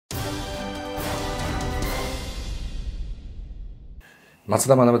松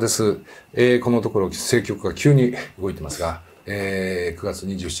田学です。このところ政局が急に動いてますが、9月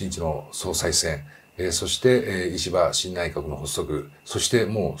27日の総裁選、そして、石破新内閣の発足、そして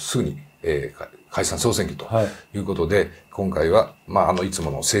もうすぐに、解散総選挙ということで、今回は、いつ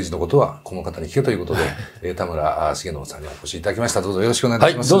もの政治のことはこの方に聞けということで、田村重信さんにお越しいただきました。どうぞよろしくお願いいた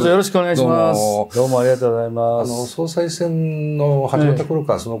します。どうぞよろしくお願いします。どうもありがとうございます。総裁選の始まった頃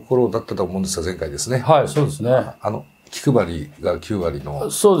から、その頃だったと思うんですが、前回ですね。はい、そうですね。気配りが9割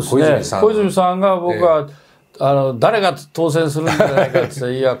のそうですね。小泉さんが僕は、誰が当選するんじゃないかって言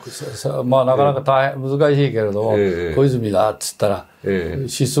って、いや、なかなか大変、難しいけれども、小泉だって言ったら、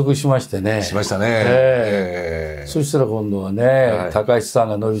失速しましてね。しましたね。そしたら今度はね、高市さん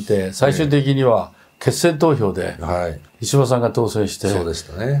が伸びて、最終的には決選投票で、石破さんが当選して、そうでし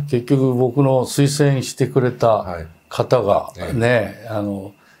たね。結局僕の推薦してくれた方がね、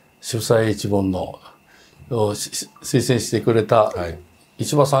主催一門の推薦してくれた、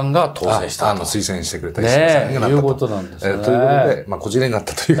石破さんが当選したと。推薦してくれた石破さんがなったと。いうことなんですね。ということで、こじれになっ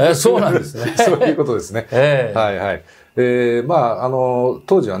たという。そうなんですね。そういうことですね。はいはい。当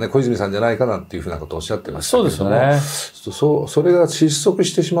時はね、小泉さんじゃないかなっていうふうなことをおっしゃってましたけども。そうですよね。それが失速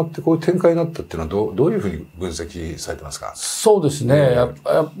してしまって、こういう展開になったっていうのはどういうふうに分析されてますか？そうですね。やっ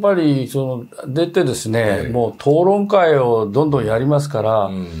ぱり、出てですね、もう討論会をどんどんやりますか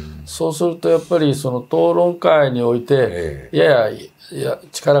ら、そうするとやっぱりその討論会において、いや、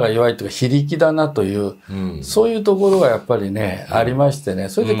力が弱いというか、非力だなという、そういうところがやっぱりね、ありましてね、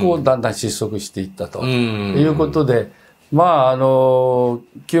それでこう、だんだん失速していったということで、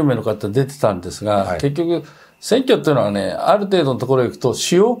9名の方出てたんですが、結局、選挙っていうのはね、ある程度のところへ行くと、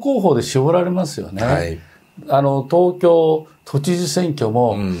主要候補で絞られますよね。東京都知事選挙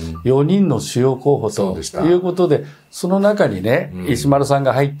も4人の主要候補ということで、その中にね、石丸さん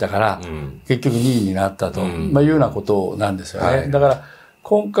が入ったから、結局2位になったというようなことなんですよね。だから、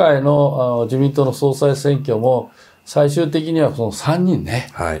今回の自民党の総裁選挙も、最終的にはその3人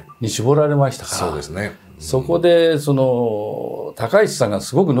ね、に絞られましたから、そうですね。そこで、高市さんが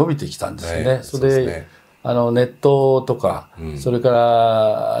すごく伸びてきたんですよね。それで、ネットとか、それか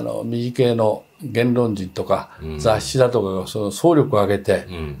ら、右系の言論人とか、雑誌だとかがその総力を挙げて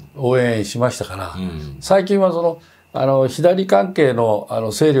応援しましたから、最近は左関係の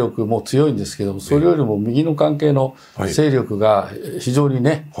勢力も強いんですけども、それよりも右の関係の勢力が非常に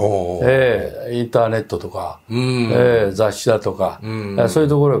ね、インターネットとか、雑誌だとか、そういう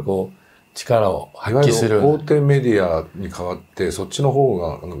ところでこう、力を発揮する。大手メディアに代わって、そっちの方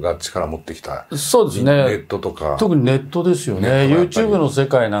が力を持ってきた。そうですね。ネットとか。特にネットですよね。YouTube の世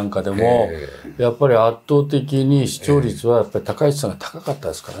界なんかでも、やっぱり圧倒的に視聴率はやっぱり高市さんが高かった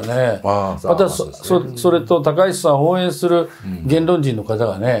ですからね。また、それと高市さんを応援する言論人の方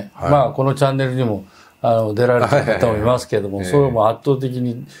がね、このチャンネルにも出られた方もいますけれども、それも圧倒的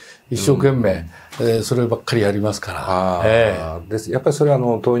に一生懸命、そればっかりやりますから。やっぱりそれ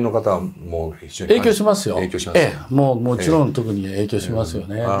は党員の方はもう非常に影響しますよ。影響します。もちろん特に影響しますよ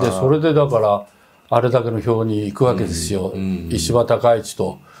ね。で、それでだから、あれだけの票に行くわけですよ。石破高市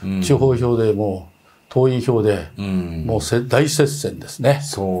と、地方票でもう、党員票で、もう大接戦ですね。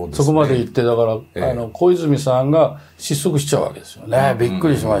そこまで行って、だから、小泉さんが失速しちゃうわけですよね。びっく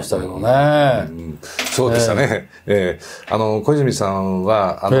りしましたけどね。そうでしたね。小泉さん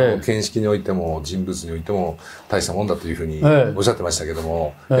は、見識においても、人物においても、大したもんだというふうにおっしゃってましたけど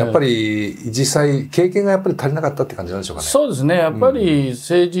も、やっぱり、実際、経験がやっぱり足りなかったって感じなんでしょうかね。そうですね。やっぱり、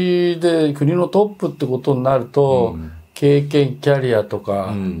政治で国のトップってことになると、経験、キャリアと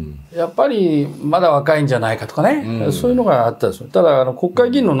か、やっぱりまだ若いんじゃないかとかね、そういうのがあったんですよ。ただ、国会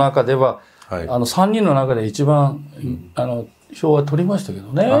議員の中では、3人の中で一番、票は取りましたけど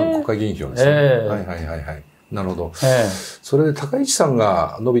ね。国会議員票ですね。はい。なるほど。それで高市さん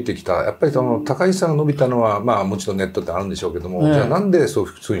が伸びてきた、やっぱり高市さんが伸びたのは、もちろんネットってあるんでしょうけども、じゃあなんでそう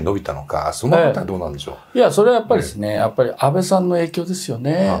普通に伸びたのか、そのあたりはどうなんでしょう。いや、それはやっぱりですね、やっぱり安倍さんの影響ですよ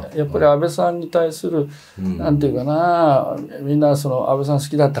ね。やっぱり安倍さんに対する、なんていうかな、みんな安倍さん好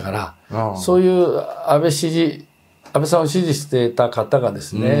きだったから、そういう安倍さんを支持していた方がで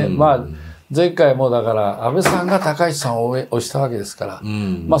すね、前回もだから安倍さんが高市さんを推したわけですか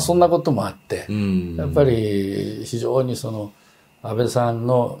ら、そんなこともあって、やっぱり非常に安倍さん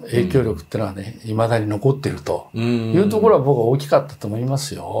の影響力っていうのはね、未だに残っているというところは僕は大きかったと思いま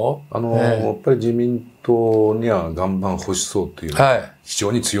すよ。やっぱり自民党には岩盤保守層というのは非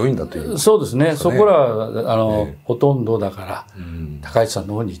常に強いんだという、そうですね。そこらは、ほとんどだから、高市さん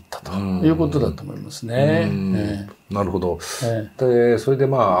の方に行ったということだと思いますね。なるほど。で、それで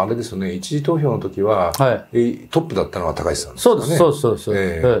あれですよね、一次投票の時は、トップだったのは高市さんですよね。そうで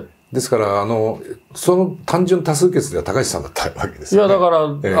す。ですから、その単純多数決では高市さんだったわけですよね。いや、だから、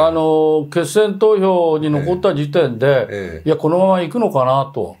決選投票に残った時点で、いや、このまま行くのかな、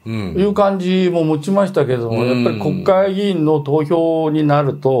という感じも持ちましたけれども、やっぱり国会議員の投票にな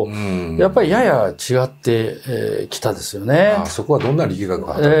ると、やっぱりやや違ってきたですよね。そこはどんな力学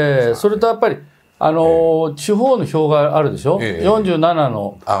があったんですか？それとやっぱり、地方の票があるでしょ、47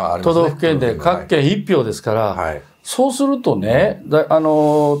の都道府県で各県1票ですから、そうするとね、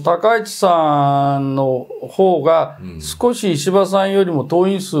高市さんの方が少し石破さんよりも党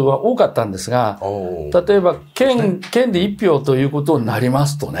員数は多かったんですが、例えば県で1票ということになりま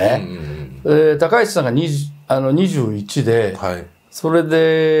すとね、高市さんが21で、それ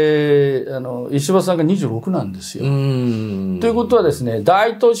で、石破さんが26なんですよ。ということはですね、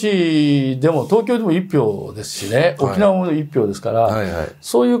大都市でも、東京でも1票ですしね、沖縄も1票ですから、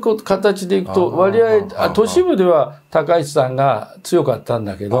そういう形でいくと、割合、都市部では高市さんが強かったん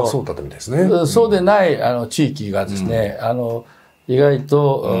だけど、そうだったみたいですね。そうでない地域がですね、意外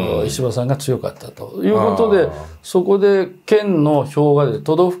と石破さんが強かったということで、そこで県の票が、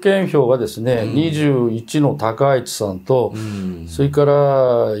都道府県票がですね、21の高市さんと、それか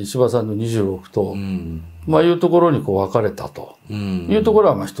ら石破さんの26と、いうところに分かれたというとこ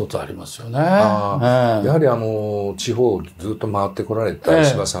ろは一つありますよね。やはり地方をずっと回ってこられた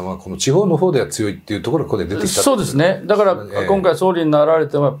石破さんは、この地方の方では強いっていうところがここで出てきた。そうですね。だから今回総理になられ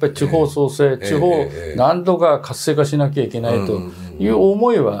てもやっぱり地方創生、地方を何とか活性化しなきゃいけないという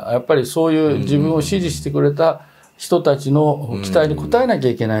思いは、やっぱりそういう自分を支持してくれた人たちの期待に応えなき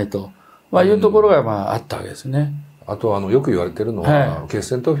ゃいけないというところがあったわけですね。あとよく言われてるのは、決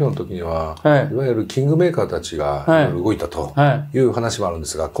選投票の時には、いわゆるキングメーカーたちが動いたという話もあるんで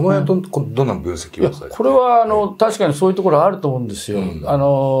すが、この辺はどんな分析をされて？これは確かにそういうところあると思うんですよ。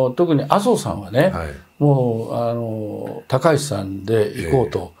特に麻生さんはね、もう高市さんで行こう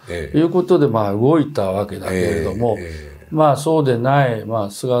ということで動いたわけだけれども、そうでない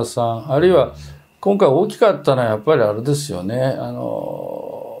菅さん、あるいは今回大きかったのはやっぱりあれですよね、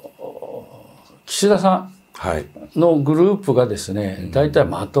岸田さんのグループがですね、大体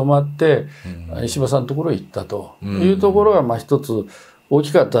まとまって石破さんのところへ行ったというところが一つ大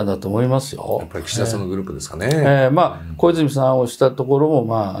きかったんだと思いますよ。やっぱり岸田さんのグループですかね。小泉さんをしたところ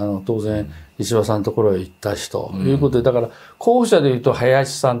も当然石破さんのところへ行ったしということで、だから候補者でいうと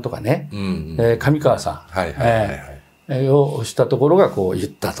林さんとかね、上川さんをしたところが言っ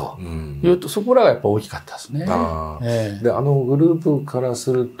たというと、そこらがやっぱ大きかったですね。でグループから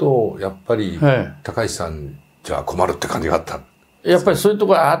するとやっぱり高市さんじゃ困るって感じがあった。やっぱりそういうと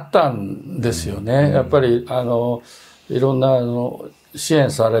ころがあったんですよね。やっぱりいろんな支援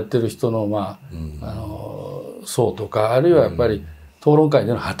されてる人の層とか、あるいはやっぱり討論会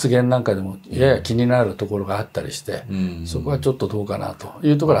での発言なんかでもやや気になるところがあったりして、そこはちょっとどうかなと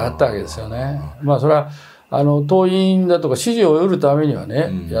いうところがあったわけですよね。それは党員だとか支持を得るためにはね、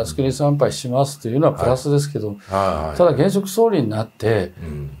靖国参拝しますというのはプラスですけど、ただ現職総理になって、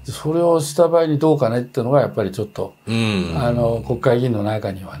それをした場合にどうかねっていうのがやっぱりちょっと、国会議員の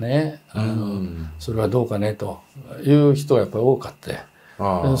中にはね、それはどうかねという人がやっぱり多かって、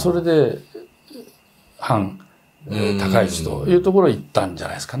それで反高市というところに行ったんじゃ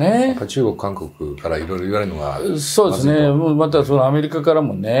ないですかね。中国、韓国からいろいろ言われるのが。そうですね。またアメリカから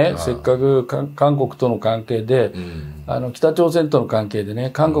もね、せっかく韓国との関係で、北朝鮮との関係でね、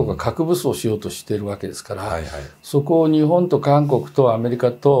韓国が核武装しようとしているわけですから、そこを日本と韓国とアメリ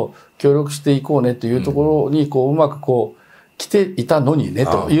カと協力していこうねというところにうまく来ていたのにね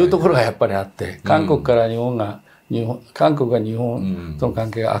というところがやっぱりあって、韓国が日本との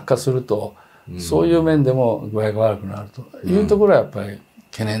関係が悪化すると、そういう面でも具合が悪くなるというところはやっぱり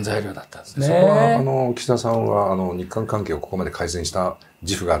懸念材料だったんですね。そこは岸田さんは日韓関係をここまで改善した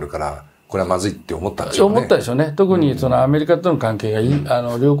自負があるからこれはまずいって思ったんでしょうね。思ったでしょうね。特にアメリカとの関係が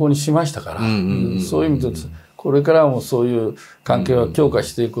良好にしましたから、そういう意味でこれからもそういう関係を強化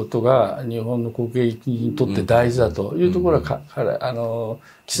していくことが日本の国益にとって大事だというところは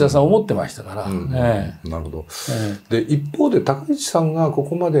岸田さん思ってましたから。なるほど。で一方で高市さんがこ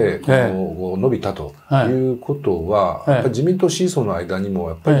こまで伸びたということは、やっぱり自民党支持層の間にも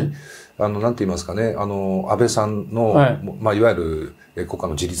やっぱりなんて言いますかね、安倍さんの、いわゆる国家の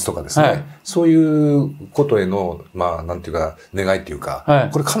自立とかですね、そういうことへのなんていうか願いっていうか、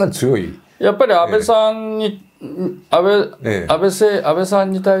これかなり強い。やっぱり安倍さんに安倍さ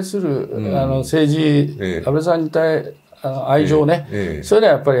んに対する政治、安倍さんに愛情ね、そういうの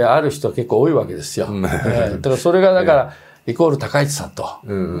はやっぱりある人は結構多いわけですよ。だからそれがイコール高市さんと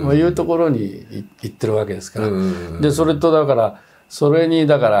いうところに行ってるわけですから。でそれとだからそれに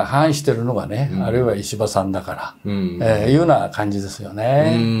だから反してるのがね、あるいは石破さんだから、いうような感じですよ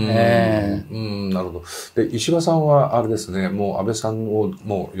ね。なるほど。で、石破さんはあれですね、もう安倍さんを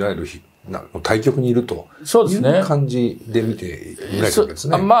もういわゆる対極にいるという感じで見てみられるわけです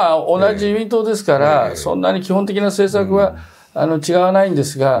ね。まあ同じ自民党ですから、そんなに基本的な政策は、違わないんで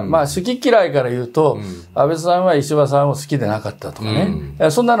すが、まあ好き嫌いから言うと、安倍さんは石破さんを好きでなかったとかね、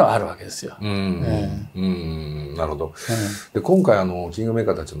そんなのはあるわけですよ。なるほど。で、今回キングメー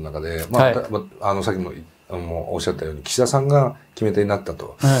カーたちの中で、まあ、さっきもおっしゃったように岸田さんが決め手になった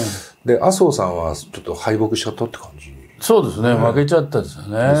と。で、麻生さんはちょっと敗北しちゃったって感じ。そうですね、負けちゃったですよ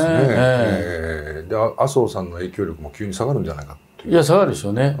ね。で、麻生さんの影響力も急に下がるんじゃないかっていう。いや、下がるでしょ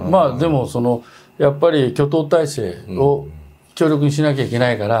うね。まあでもやっぱり挙党体制を強力にしなきゃいけな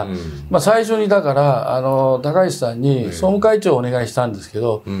いから、まあ最初にだから高市さんに総務会長をお願いしたんですけ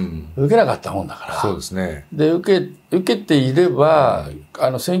ど、受けなかったもんだから。そうですね。で受けていれば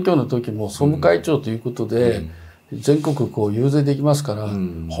選挙の時も総務会長ということで、全国こう遊説できますから、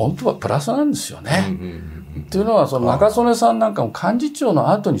本当はプラスなんですよね。っていうのは中曽根さんなんかも幹事長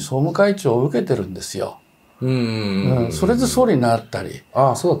の後に総務会長を受けてるんですよ。それで総理になったり。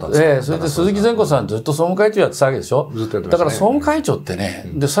そうだったんですか。それで鈴木善子さんずっと総務会長やってたわけでしょ。ずっとやってましたね。だから総務会長ってね、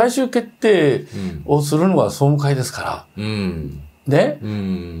で最終決定をするのは総務会ですから。ね、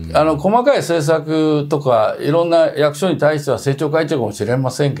細かい政策とかいろんな役所に対しては政調会長かもしれ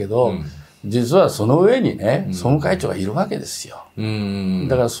ませんけど、実はその上にね、総務会長がいるわけですよ。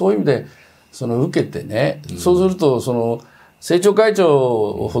だからそういう意味で受けてね、そうすると政調会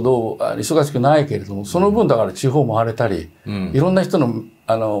長ほど忙しくないけれども、その分だから地方回れたり、いろんな人の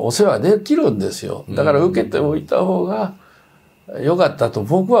お世話できるんですよ。だから受けておいた方が良かったと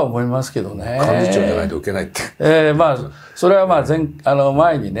僕は思いますけどね。幹事長じゃないと受けないって。まあそれはまあ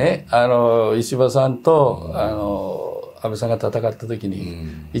前にね石破さんと安倍さんが戦った時に、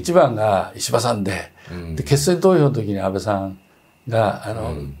一番が石破さんで、決選投票の時に安倍さんが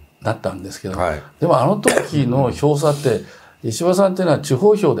なったんですけど、でも時の票差って石破さんっていうのは地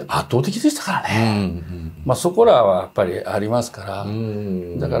方票で圧倒的でしたからね。まあそこらはやっぱりありますから、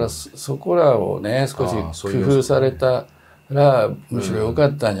だからそこらをね少し工夫されたらむしろ良か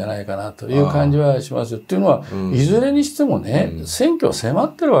ったんじゃないかなという感じはしますよ。っていうのは、いずれにしてもね、選挙は迫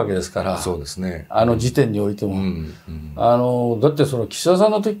ってるわけですから、そうですね。時点においても。だって岸田さ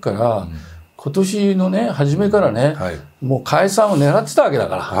んの時から、今年のね、初めからね、もう解散を狙ってたわけだ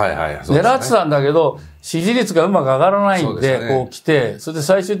から。狙ってたんだけど、支持率がうまく上がらないんで、こう来て、それで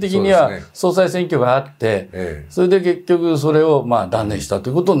最終的には総裁選挙があって、それで結局それをまあ断念したと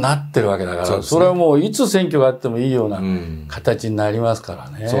いうことになってるわけだから、それはもういつ選挙があってもいいような形になりますから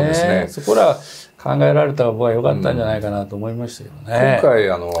ね。そうですね。そこら考えられた方が良かったんじゃないかなと思いましたけどね。今回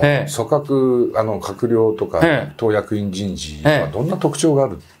組閣閣僚とか党役員人事はどんな特徴があ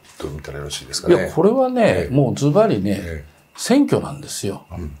ると見たらよろしいですかね。いやこれはね、もうズバリね、選挙なんですよ。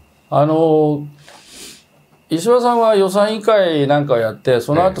石破さんは予算委員会なんかをやって、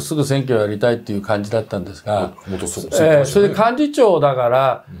その後すぐ選挙をやりたいっていう感じだったんですが、それで幹事長だか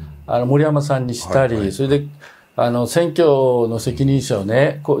ら森山さんにしたり、それで選挙の責任者を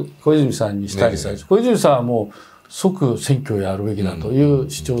ね小泉さんにしたりさ、小泉さんはもう即選挙をやるべきだという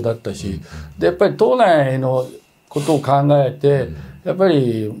主張だったし、でやっぱり党内のことを考えて、やっぱ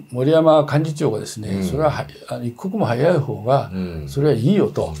り森山幹事長がですね、それは一刻も早い方がそれはいいよ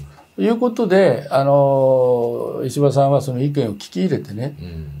ということで、石破さんはその意見を聞き入れてね、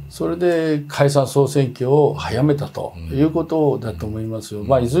それで解散総選挙を早めたということだと思いますよ。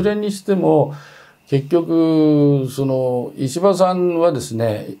まあいずれにしても結局石破さんはです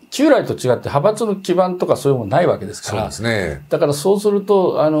ね、旧来と違って派閥の基盤とかそういうものないわけですから、だからそうする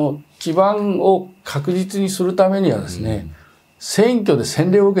と基盤を確実にするためにはですね、選挙で洗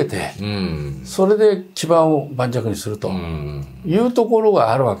礼を受けて、それで基盤を盤石にするというところ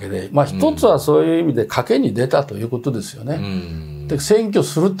があるわけで、まあ一つはそういう意味で賭けに出たということですよね。で選挙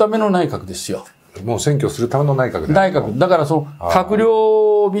するための内閣ですよ。もう選挙するための内閣で。内閣。だから閣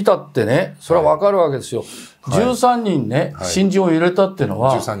僚を見たってね、それはわかるわけですよ。13人ね、新人を入れたっていうの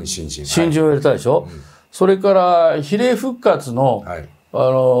は、13人新人を入れたでしょ。それから比例復活の、例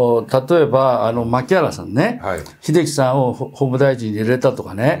えば牧原さんね、秀樹さんを法務大臣に入れたと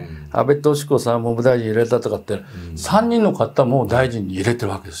かね、安倍敏子さんを法務大臣に入れたとかって、3人の方も大臣に入れて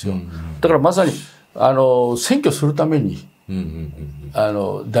るわけですよ。だからまさに選挙するために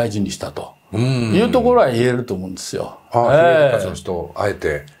大臣にしたというところは言えると思うんですよ。比例復活の人あえ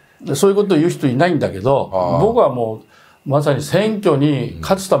てそういうことを言う人いないんだけど、僕はもうまさに選挙に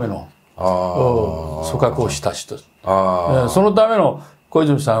勝つための組閣をした人、そのための小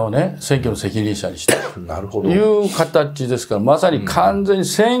泉さんをね、選挙の責任者にしてなるほど。いう形ですから、まさに完全に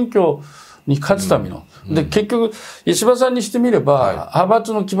選挙に勝つための。で、結局、石破さんにしてみれば、派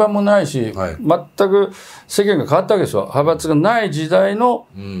閥の基盤もないし、全く世間が変わったわけですよ。派閥がない時代の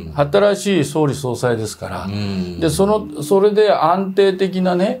新しい総理総裁ですから。で、それで安定的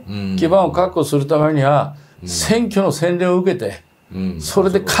なね、基盤を確保するためには、選挙の洗礼を受けて、それ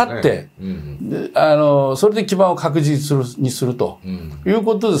で勝って、それで基盤を確実にするという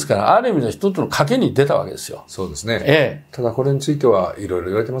ことですから、ある意味では一つの賭けに出たわけですよ。そうですね。ただこれについてはいろいろ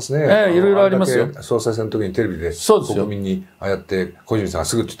言われてますね。いろいろありますよ。総裁選の時にテレビで国民にああやって小泉さんが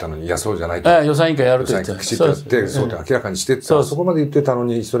すぐって言ったのに、いやそうじゃないと。予算委員会やると言って。きちっとやって、そうで明らかにしてって、そこまで言ってたの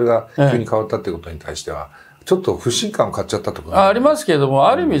に、それが急に変わったっていうことに対しては、ちょっと不信感を買っちゃったとか。ありますけれども、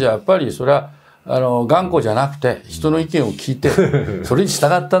ある意味じゃやっぱりそれは、頑固じゃなくて、人の意見を聞いて、それに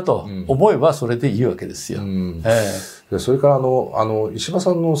従ったと思えば、それでいいわけですよ。それから石破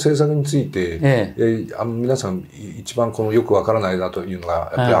さんの政策について、皆さん一番よくわからないなというのが、や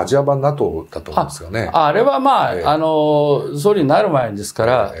っぱりアジア版 NATO だと思うんですよね。あれはまあ、総理になる前ですか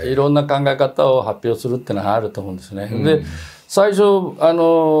ら、いろんな考え方を発表するっていうのがあると思うんですね。で、最初、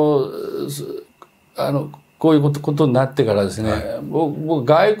こういうことになってからですね、僕、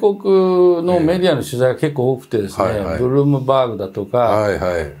外国のメディアの取材が結構多くてですね、ブルームバーグだとか、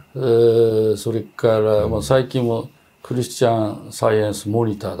それから、最近もクリスチャン・サイエンス・モ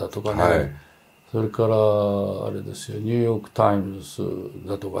ニターだとかね、それから、あれですよ、ニューヨーク・タイムズ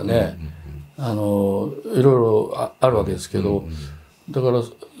だとかね、いろいろあるわけですけど、だから、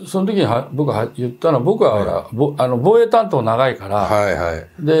その時に僕が言ったのは、僕は防衛担当長いから、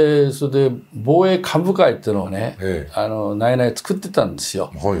で、それで防衛幹部会っていうのをね、内々作ってたんです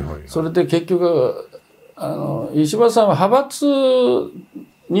よ。それで結局、石破さんは派閥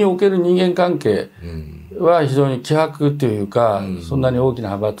における人間関係は非常に希薄というか、そんなに大きな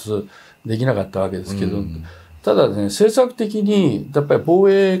派閥できなかったわけですけど、ただね、政策的に、やっぱり防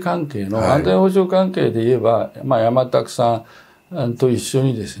衛関係の安全保障関係で言えば、山田さん、と一緒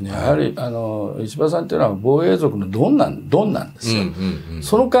にですね、やはり石破さんっていうのは防衛族のドンなんですよ。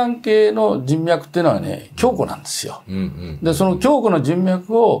その関係の人脈っていうのはね、強固なんですよ。で、その強固な人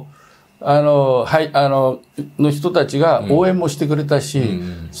脈を、の人たちが応援もしてくれたし、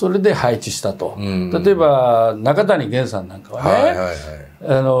それで配置したと。例えば、中谷元さんなんかはね、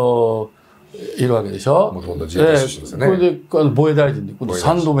いるわけでしょ。元々自衛隊出身ですね。これで防衛大臣で、今度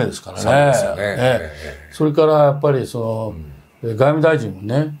3度目ですからね。それからやっぱり外務大臣も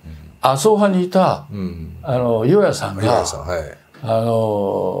ね、麻生派にいた、与谷さんが、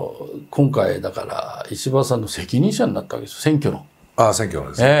今回だから石破さんの責任者になったわけですよ、選挙の。選挙の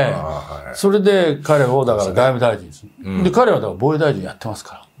ですね。それで彼をだから外務大臣です。で、彼はだから防衛大臣やってます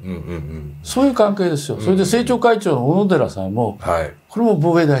から。そういう関係ですよ。それで政調会長の小野寺さんも、これも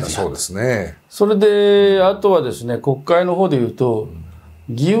防衛大臣。そうですね。それで、あとはですね、国会の方で言うと、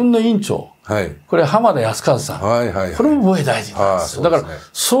議運の委員長。これ浜田靖一さん。これも防衛大臣なんですよ。だから、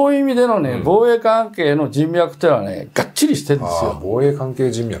そういう意味でのね、防衛関係の人脈っていうのはね、がっちりしてるんですよ。防衛関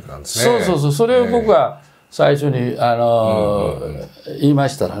係人脈なんですね。そう。それを僕は最初に、言いま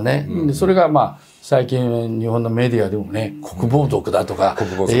したらね。それが最近日本のメディアでもね、国防族だとか、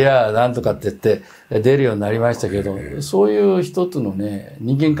いや、なんとかって言って出るようになりましたけど、そういう一つのね、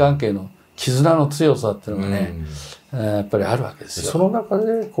人間関係の絆の強さっていうのがね、やっぱりあるわけですよ。その中で、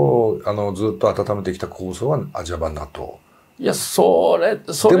ずっと温めてきた構想はアジア版 NATO。いや、それ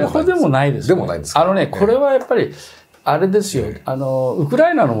ほどでもないです。でもないんですか。これはやっぱり、あれですよ、ウク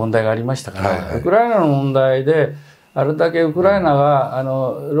ライナの問題がありましたから、ウクライナの問題で、あれだけウクライナが、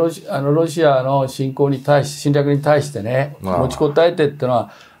ロシアの侵略に対してね、持ちこたえてってのは、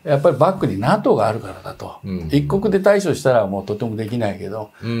やっぱりバックに NATO があるからだと。一国で対処したらもうとてもできないけ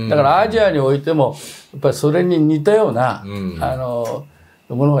ど、だからアジアにおいても、やっぱりそれに似たような、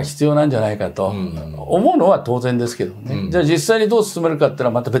ものが必要なんじゃないかと思うのは当然ですけどね。じゃあ実際にどう進めるかっていうの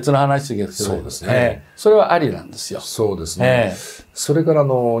はまた別の話ですけど、そうですね。それはありなんですよ。そうですね。それから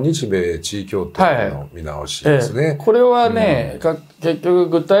日米地位協定の見直しですね。これはね、結局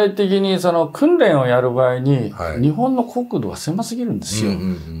具体的に訓練をやる場合に、日本の国土は狭すぎるんですよ。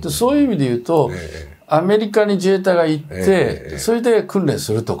でそういう意味で言うと、アメリカに自衛隊が行って、それで訓練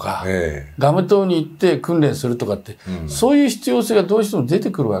するとか、ガム島に行って訓練するとかって、そういう必要性がどうしても出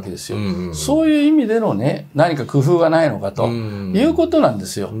てくるわけですよ。そういう意味でのね、何か工夫がないのかということなんで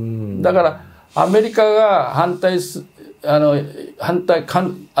すよ。だから、アメリカが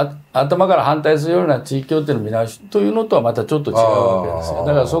頭から反対するような地位協定の見直しというのとはまたちょっと違うわけですよ。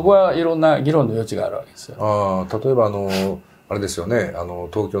だからそこはいろんな議論の余地があるわけですよ。例えばあれですよね、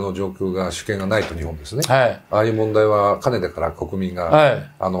東京の上空が主権がないと日本ですね。はい、ああいう問題はかねてから国民が、は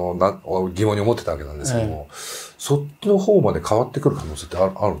い、疑問に思ってたわけなんですけども、そっちの方まで変わってくる可能性ってあ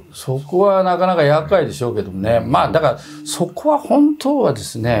るんですか？そこはなかなか厄介でしょうけどもね。まあ、だから、そこは本当はで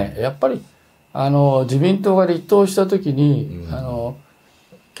すね、やっぱり、自民党が立党したときに、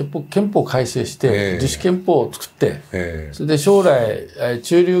憲法改正して、自主憲法を作って、それで将来、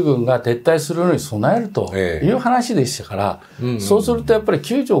駐留軍が撤退するのに備えるという話でしたから、そうするとやっぱり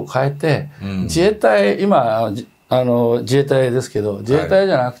9条を変えて、自衛隊、今、自衛隊ですけど、自衛隊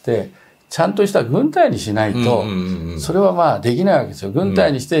じゃなくて、ちゃんとした軍隊にしないと、それはまあできないわけですよ。軍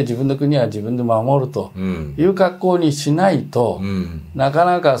隊にして自分の国は自分で守るという格好にしないと、なか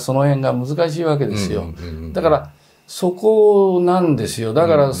なかその辺が難しいわけですよ。だから、そこなんですよ。だ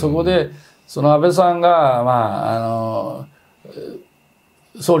からそこで、その安倍さんが、まあ、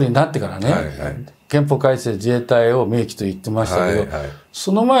総理になってからね、憲法改正自衛隊を明記と言ってましたけど、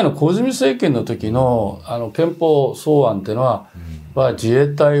その前の小泉政権の時の、憲法草案っていうのは、自衛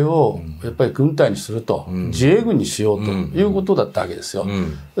隊をやっぱり軍隊にすると、自衛軍にしようということだったわけですよ。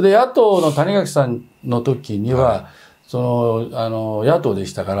で、野党の谷垣さんの時には、野党で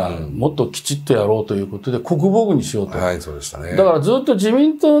したから、もっときちっとやろうということで、国防軍にしようと。そうでしたね。だからずっと自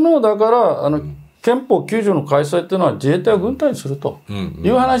民党の、だから、憲法9条の改正っていうのは自衛隊を軍隊にするとい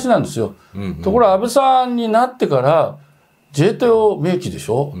う話なんですよ。ところが安倍さんになってから、自衛隊を明記でし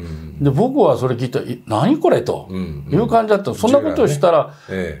ょ、で、僕はそれ聞いて、何これという感じだった。そんなことをしたら、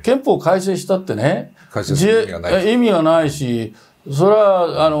憲法改正したってね、意味がないし、それ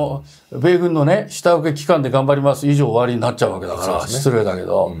は、米軍のね、下請け機関で頑張ります以上終わりになっちゃうわけだから、失礼だけ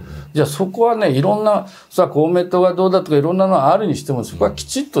ど。じゃあそこはね、いろんな、公明党がどうだとかいろんなのがあるにしても、そこはき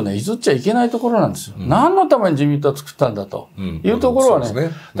ちっとね、譲っちゃいけないところなんですよ。何のために自民党を作ったんだというところは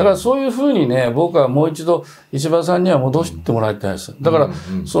ね、だからそういうふうにね、僕はもう一度石破さんには戻してもらいたいです。だから、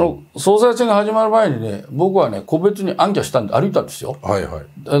その総裁選が始まる前にね、僕はね、個別に暗記したんで歩いたんですよ。や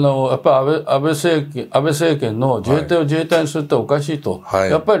っぱり安倍政権の自衛隊を自衛隊にするっておかしいと。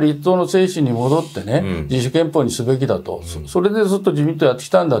やっぱり立党の精神に戻ってね、自主憲法にすべきだと。それでずっと自民党やってき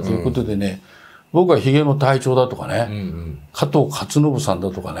たんだということでね、僕はヒゲの隊長だとかね、加藤勝信さんだ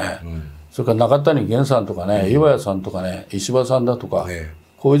とかね、それから中谷元さんとかね、岩屋さんとかね、石破さんだとか、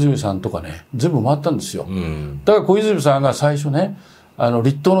小泉さんとかね、全部回ったんですよ。だから小泉さんが最初ね、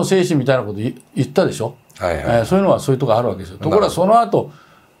立党の精神みたいなこと言ったでしょ。そういうのはそういうとこあるわけですよ。ところがその後、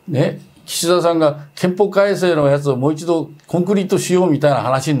ね、岸田さんが憲法改正のやつをもう一度コンクリートしようみたいな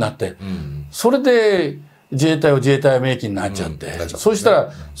話になって、それで自衛隊を自衛隊明記になっちゃって、そうしたら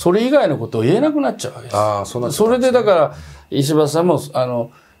それ以外のことを言えなくなっちゃうわけです。それでだから石破さんも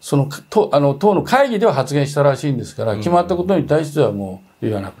その党の会議では発言したらしいんですから、決まったことに対してはもう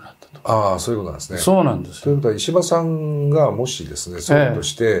言わなくなったと。そういうことなんですね。そうなんです。ということは石破さんがもしですね、総理と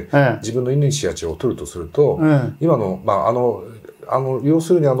して自分のイニシアチブを取るとすると、今の要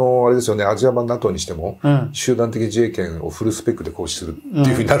するにあれですよね、アジア版 NATO にしても、集団的自衛権をフルスペックで行使するって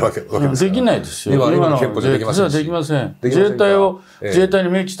いうふうになるわけですから。できないですよ。今の憲法でできませんし。できません。自衛隊を、自衛隊に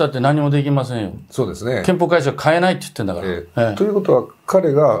明記したって何もできませんよ。そうですね。憲法改正は変えないって言ってんだから。ということは、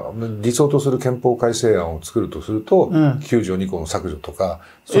彼が理想とする憲法改正案を作るとすると、9条2項の削除とか、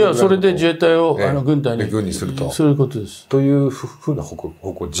いや、それで自衛隊を軍隊にすると。そういうことです。というふうな方向、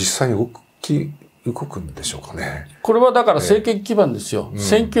実際に動くんでしょうかね。これはだから政権基盤ですよ。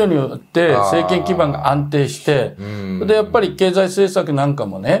選挙によって政権基盤が安定して、で、やっぱり経済政策なんか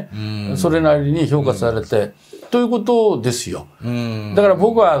もね、それなりに評価されて、ということですよ。だから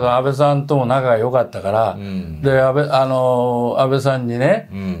僕は安倍さんとも仲が良かったから、で、安倍さんにね、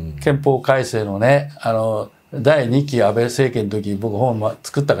憲法改正のね、第2期安倍政権の時僕本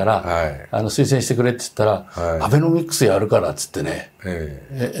作ったから、推薦してくれって言ったら、アベノミクスやるからっつってね、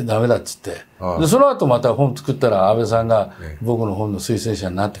ダメだっつって。で、その後また本作ったら安倍さんが僕の本の推薦者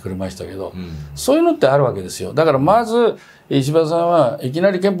になってくれましたけど、そういうのってあるわけですよ。だからまず、石破さんはいきな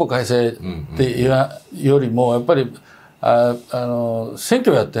り憲法改正っていうよりも、やっぱり、選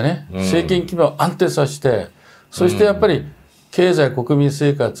挙をやってね、政権基盤を安定させて、そしてやっぱり、経済国民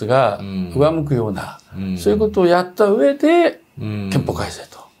生活が上向くような、そういうことをやった上で、憲法改正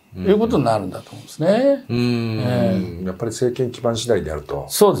ということになるんだと思うんですね。やっぱり政権基盤次第であると。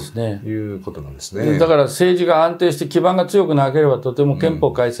そうですね。いうことなんですね。だから政治が安定して基盤が強くなければとても憲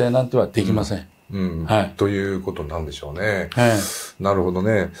法改正なんてはできません。ということなんでしょうね。なるほど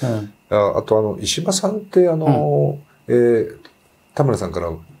ね。あと石破さんって田村さんか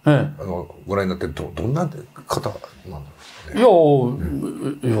らご覧になってどんな方なんだろう。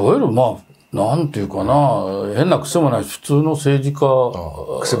いわゆるまあ、なんていうかな、変な癖もない普通の政治家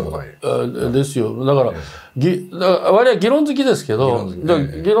癖もないですよ。だから、割合議論好きですけど、議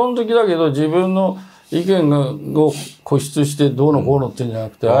論好きだけど自分の意見を固執してどうのこうのっていうんじゃな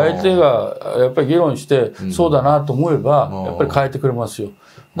くて、相手がやっぱり議論して、そうだなと思えば、やっぱり変えてくれますよ。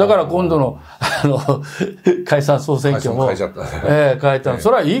だから今度の、解散総選挙も、変えたの。そ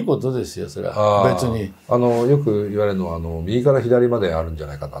れはいいことですよ、それは。別に。よく言われるのは、右から左まであるんじゃ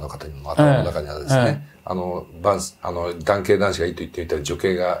ないかと、方にも、頭の中にはですね。男系男子がいいと言ってみたら女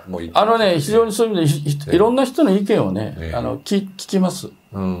系がもういい。非常にそういう意味で、いろんな人の意見をね、聞きます。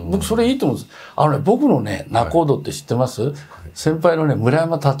僕、それいいと思うんです。僕のね、仲人って知ってます？先輩のね、村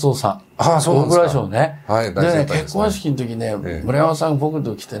山達夫さん。大蔵省ね。でね、結婚式の時ね、村山さんが僕の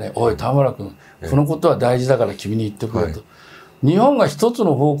とこ来てね、おい、田村君、このことは大事だから君に言ってくれと。日本が一つ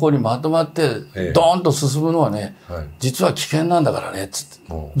の方向にまとまって、ドーンと進むのはね、実は危険なんだからね、つっ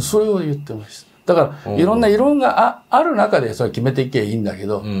て。それを言ってました。だから、いろんな異論がある中でそれ決めていけばいいんだけ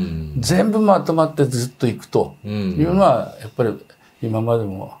ど、全部まとまってずっといくというのは、やっぱり今まで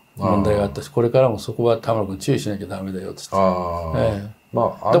も問題があったし、これからもそこは田村君注意しなきゃダメだよ、つって。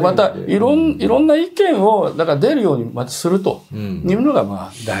また、いろんな意見を、だから出るようにまたするというのが、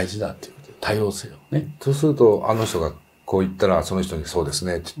大事だということで、多様性をね。そうすると、あの人がこう言ったら、その人にそうです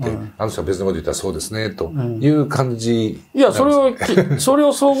ねって言って、あの人は別のこと言ったらそうですね、という感じ。いや、それ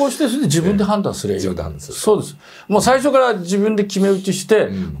を総合して、それで自分で判断すればいい。自分で判断する。そうです。もう最初から自分で決め打ちして、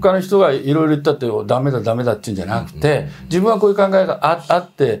他の人がいろいろ言ったって、ダメだって言うんじゃなくて、自分はこういう考えがあっ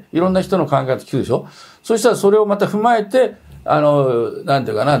て、いろんな人の考え方聞くでしょ。そしたらそれをまた踏まえて、なん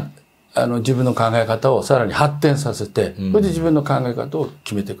ていうかな、自分の考え方をさらに発展させて、それで自分の考え方を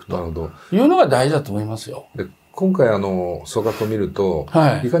決めていくというのが大事だと思いますよ。今回総括を見ると、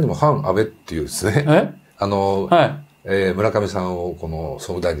いかにも反安倍っていうですね、村上さんをこの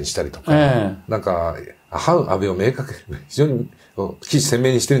総務大臣にしたりとか、なんか反安倍を非常に非鮮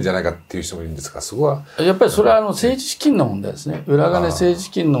明にしてるんじゃないかっていう人もいるんですが、そこはやっぱりそれは政治資金の問題ですね。裏金政治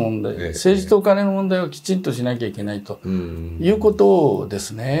資金の問題、政治とお金の問題をきちんとしなきゃいけないということで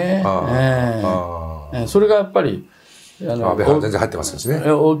すね。それがやっぱり安倍派は全然入ってますし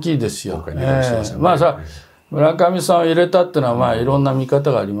ね。大きいですよ。村上さんを入れたっていうのは、いろんな見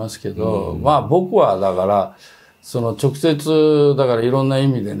方がありますけど、僕はだから、直接、だからいろんな意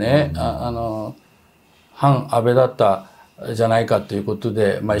味でね、反安倍だったじゃないかということ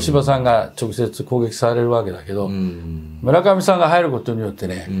で、石破さんが直接攻撃されるわけだけど、村上さんが入ることによって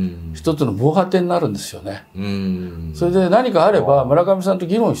ね、一つの防波堤になるんですよね。それで何かあれば、村上さんと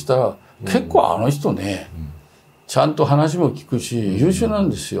議論したら、結構あの人ね、ちゃんと話も聞くし、優秀なん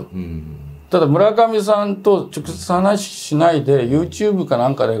ですよ。ただ村上さんと直接話しないで YouTube かな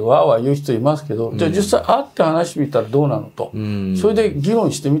んかでわーわー言う人いますけど、じゃあ実際会って話してみたらどうなのと、それで議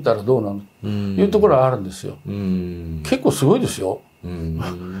論してみたらどうなのというところがあるんですよ。結構すごいですよ。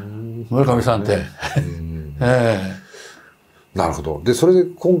村上さんって。なるほど。で、それで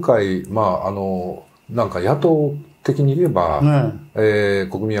今回、なんか野党的に言えば、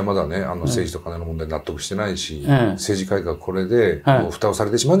国民はまだね、政治と金の問題に納得してないし、政治改革これで、もう蓋をさ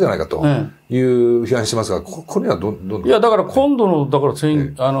れてしまうんじゃないかという批判してますが、これはどんいや、だから今度の、組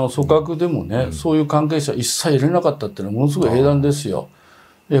閣でもね、そういう関係者一切入れなかったっていうのはものすごい英断ですよ。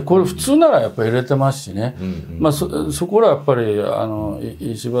これ普通ならやっぱり入れてますしね。そこらやっぱり、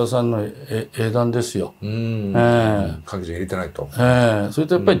石破さんの英断ですよ。関係者入れてないと。それ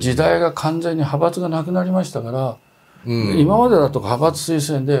とやっぱり時代が完全に派閥がなくなりましたから、今までだと派閥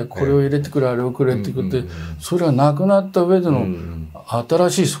推薦でこれを入れてくれ、あれをくれってくって、それがなくなった上での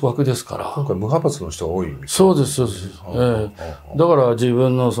新しい組閣ですから。今回無派閥の人が多いみたいな。そうです、そうです。だから自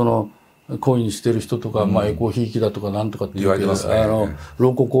分の懇意にしてる人とか、エコひいきだとかなんとかって言うけど、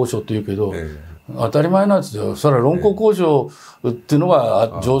論功行賞って言うけど、当たり前なんですよ。それは論功行賞っていうの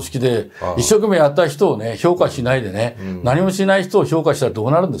が常識で、一生懸命やった人をね、評価しないでね、何もしない人を評価したらど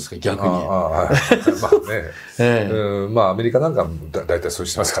うなるんですか、逆に。アメリカなんか大体そう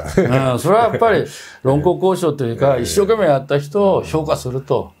してますからね。それはやっぱり論功行賞というか、一生懸命やった人を評価する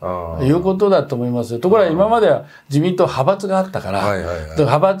ということだと思いますよ。ところが今までは自民党派閥があったから、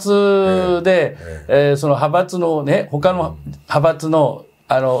派閥で、その派閥のね、他の派閥の、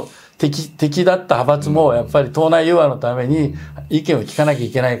敵だった派閥もやっぱり党内融和のために意見を聞かなきゃ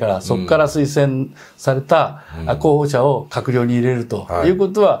いけないから、そこから推薦された候補者を閣僚に入れるというこ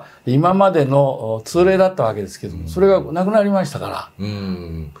とは今までの通例だったわけですけども、それがなくなりましたから。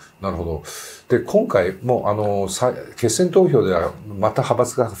なるほど。で、今回も決選投票ではまた派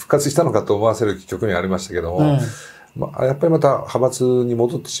閥が復活したのかと思わせる局面ありましたけども、やっぱりまた派閥に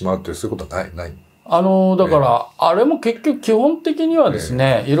戻ってしまうというそういうことはないだから、あれも結局基本的にはです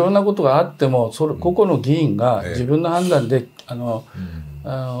ね、いろんなことがあっても、個々の議員が自分の判断で、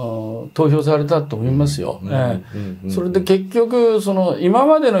投票されたと思いますよ。それで結局、今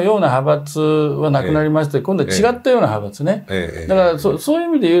までのような派閥はなくなりまして、今度は違ったような派閥ね。だからそういう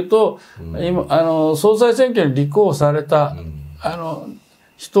意味で言うと、今、総裁選挙に立候補された、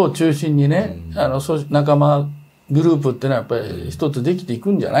人を中心にね、仲間、グループってのはやっぱり一つできてい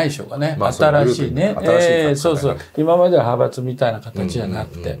くんじゃないでしょうかね。新しいね。そうそう。今までは派閥みたいな形じゃな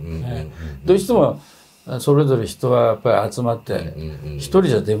くて。どうしても、それぞれ人はやっぱり集まって、一人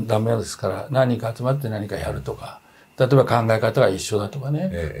じゃダメですから、何人か集まって何かやるとか、例えば考え方が一緒だとか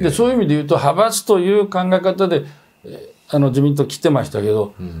ね。で、そういう意味で言うと、派閥という考え方で、自民党来てましたけ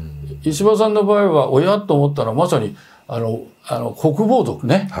ど、石破さんの場合は、おやと思ったら、まさに、国防族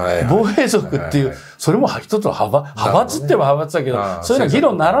ね、防衛族っていう、それも一つの派閥って言えば派閥だけど、そういうのは議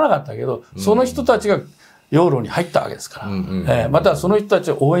論にならなかったけど、その人たちが養老に入ったわけですから、またその人た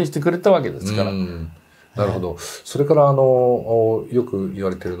ちを応援してくれたわけですから。なるほど。それから、よく言わ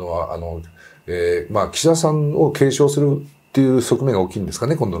れているのは、岸田さんを継承するっていう側面が大きいんですか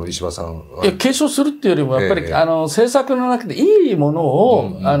ね、今度の石破さんは。いや、継承するっていうよりも、やっぱり、政策の中でいいもの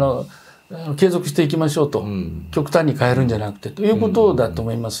を、継続していきましょうと、極端に変えるんじゃなくてということだと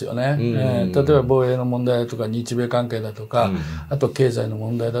思いますよね。例えば防衛の問題だとか日米関係だとか、あと経済の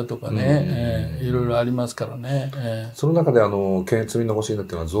問題だとかね、いろいろありますからね。その中で積み残しになって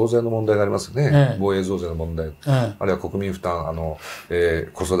いるのは増税の問題がありますよね。防衛増税の問題、あるいは国民負担、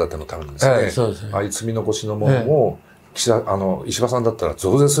子育てのためにですね、ああいう積み残しのものを石破さんだったら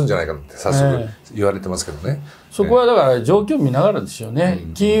増税するんじゃないかって早速言われてますけどね。そこはだから状況を見ながらですよね。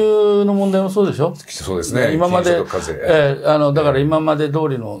金融の問題もそうでしょ。そうですね。今まで、だから今まで通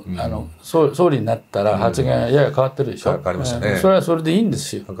りの、総理になったら発言やや変わってるでしょ。変わりましたね。それはそれでいいんで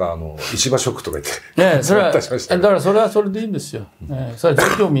すよ。なんか石破ショックとか言って。それは、だからそれはそれでいいんですよ。それは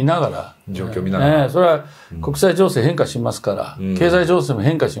状況を見ながら。状況を見ながら。それは国際情勢変化しますから、経済情勢も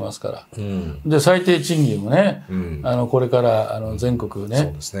変化しますから。で、最低賃金もね、これから全国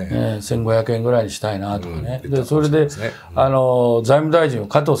ね、1500円ぐらいにしたいなとかね。それで、財務大臣を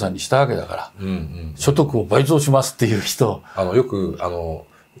加藤さんにしたわけだから、所得を倍増しますっていう人。よく、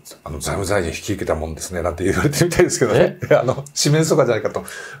財務大臣引き受けたもんですね、なんて言われてみたいですけどね。四面楚歌じゃないかと、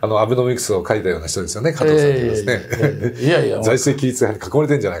アベノミクスを書いたような人ですよね、加藤さんってですね。いやいや。財政規律に囲まれ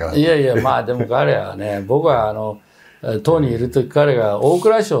てんじゃないかな。いやいや、まあでも彼はね、僕は党にいるとき彼が大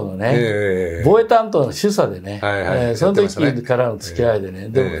蔵省のね、防衛担当の主査でね、その時からの付き合いでね、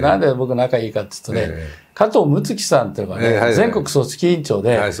でもなんで僕仲いいかって言うとね、加藤睦月さんっていうのがね、全国組織委員長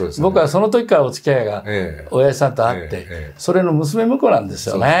で、僕はその時からお付き合いが親父さんとあって、それの娘婿なんです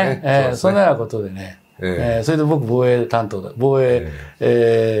よね。そんなようなことでね、それで僕防衛担当だ、防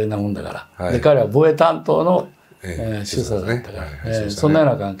衛なもんだから。で、彼は防衛担当の主査だったから、そんなよう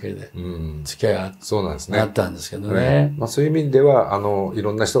な関係で付き合いがあったんですけどね。そういう意味では、い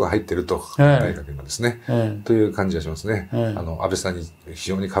ろんな人が入ってると、内閣にもですね、という感じがしますね。安倍さんに非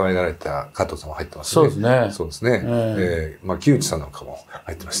常に可愛がられた加藤さんも入ってますね。そうですね。そうですね。木内さんなんかも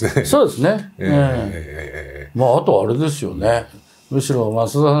入ってますね。そうですね。まあ、あとあれですよね。むしろ増田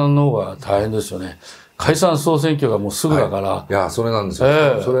さんの方が大変ですよね。解散総選挙がもうすぐだから。いや、それなんですよ。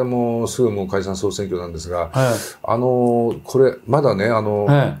それもすぐもう解散総選挙なんですが、これ、まだね、内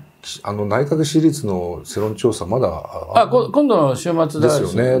閣支持率の世論調査まだ。今度の週末ですよ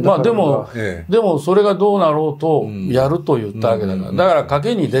ね。まあでもそれがどうなろうとやると言ったわけだから。だから賭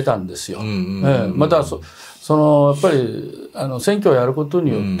けに出たんですよ。また、やっぱり、選挙をやることに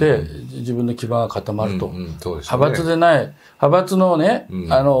よって、自分の基盤が固まると。派閥でない、派閥のね、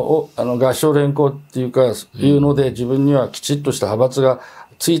合唱連行っていうか、いうので、自分にはきちっとした派閥が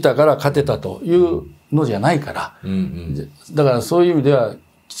ついたから勝てたというのじゃないから。だからそういう意味では、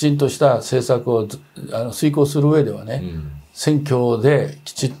きちんとした政策を遂行する上ではね、選挙で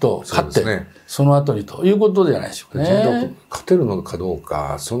きちっと勝って、その後にということじゃないでしょうかね。勝てるのかどう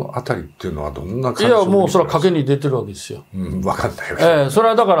か、そのあたりっていうのはどんな感じでいや、もうそれは賭けに出てるわけですよ。わかんないわけ。それ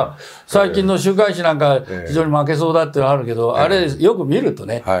はだから、最近の週刊誌なんか非常に負けそうだっていうのはあるけど、あれよく見ると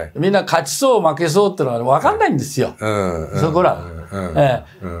ね、みんな勝ちそう負けそうっていうのはわかんないんですよ。そこら。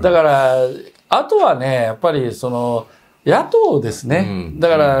だから、あとはね、やっぱり野党ですね。だ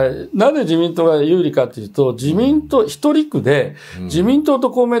から、なぜ自民党が有利かというと、自民党一人区で、自民党と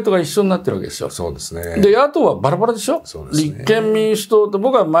公明党が一緒になってるわけですよ。そうですね。で、野党はバラバラでしょ。立憲民主党って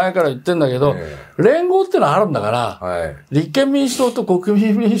僕は前から言ってんだけど、連合ってのはあるんだから、立憲民主党と国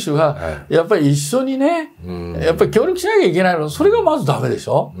民民主が、やっぱり一緒にね、やっぱり協力しなきゃいけないの。それがまずダメでし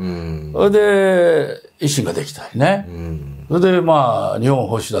ょ。それで、維新ができたりね。それでまあ日本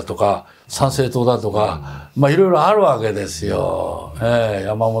保守だとか参政党だとか、まあいろいろあるわけですよ。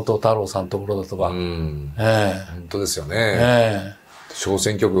山本太郎さんのところだとか。本当ですよね。小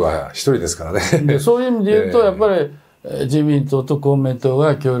選挙区は一人ですからね。でそういう意味で言うと、やっぱり自民党と公明党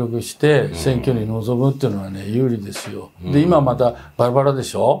が協力して選挙に臨むっていうのはね、有利ですよ。で、今またバラバラで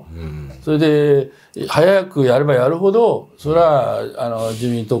しょ。それで、早くやればやるほど、それは、自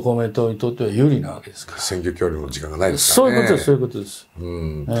民党、公明党にとっては有利なわけですから。選挙協力の時間がないですからね。そういうことです、そういうことです。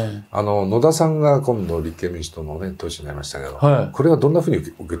野田さんが今度立憲民主党のね、党首になりましたけど、これはどんなふうに受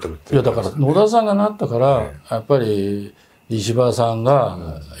け止めていや、だから、野田さんがなったから、やっぱり、石破さんが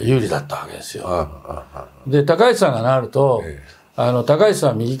有利だったわけですよ。で、高市さんがなると、高市さん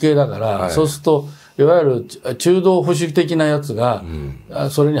は右系だから、そうすると、いわゆる中道保守的なやつが、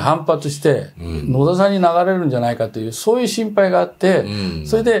それに反発して、野田さんに流れるんじゃないかという、そういう心配があって、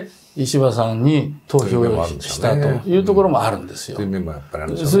それで石破さんに投票したというところもあるんですよ。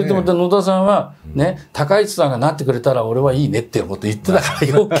それとまた野田さんは、ね、高市さんがなってくれたら俺はいいねっていうこと言ってたか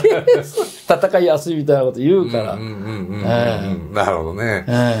ら余計戦いやすいみたいなこと言うから。なるほどね。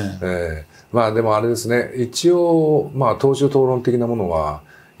まあでもあれですね、一応、まあ党首討論的なものは、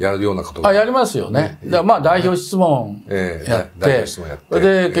やるようなことやりますよね。まあ代表質問やって、そ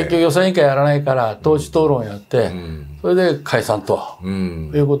れで結局予算委員会やらないから党首討論やって、それで解散と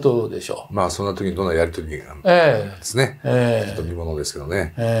いうことでしょう。まあそんな時にどんなやり取りがですね。ちょっと見ものですけど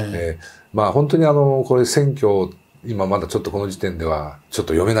ね。まあ本当にこれ選挙、今まだちょっとこの時点ではちょっ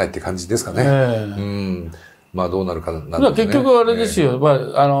と読めないって感じですかね。まあどうなるかなんね、結局あれですよ、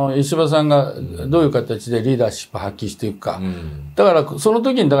石破さんがどういう形でリーダーシップ発揮していくか。だからその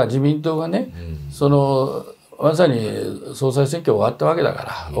時にだから自民党がね、まさに総裁選挙終わったわけだか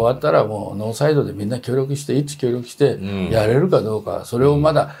ら、終わったらもうノーサイドでみんな協力して、一致協力してやれるかどうか、それを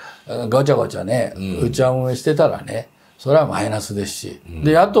まだガチャガチャね、内輪もめしてたらね、それはマイナスですし。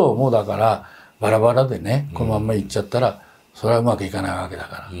で、あともうだからバラバラでね、このまんまいっちゃったら、それはうまくいかないわけだ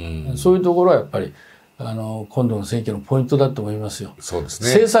から。そういうところはやっぱり、今度の選挙のポイントだと思いますよ。そうですね。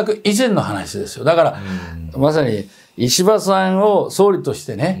政策以前の話ですよ。だから、まさに石破さんを総理とし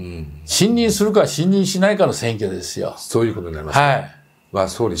てね、信任するか信任しないかの選挙ですよ。そういうことになりますね。はい。まあ、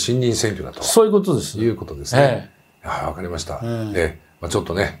総理信任選挙だと。そういうことです。いうことですね。わかりました。まあ、ちょっ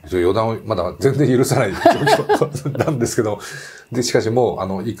とね、予断をまだ全然許さない状況なんですけど、で、しかしもう、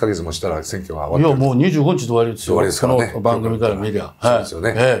1ヶ月もしたら選挙は終わってる。いや、もう25日で終わりですよ。終わりですからね。この番組から見りゃ。そうですよ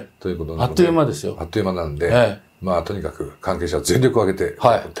ね。ということなので。あっという間ですよ。あっという間なんで、まあ、とにかく関係者は全力を挙げて、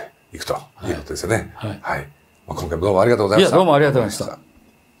いくということですよね。はい。今回もどうもありがとうございました。いや、どうもありがとうございました。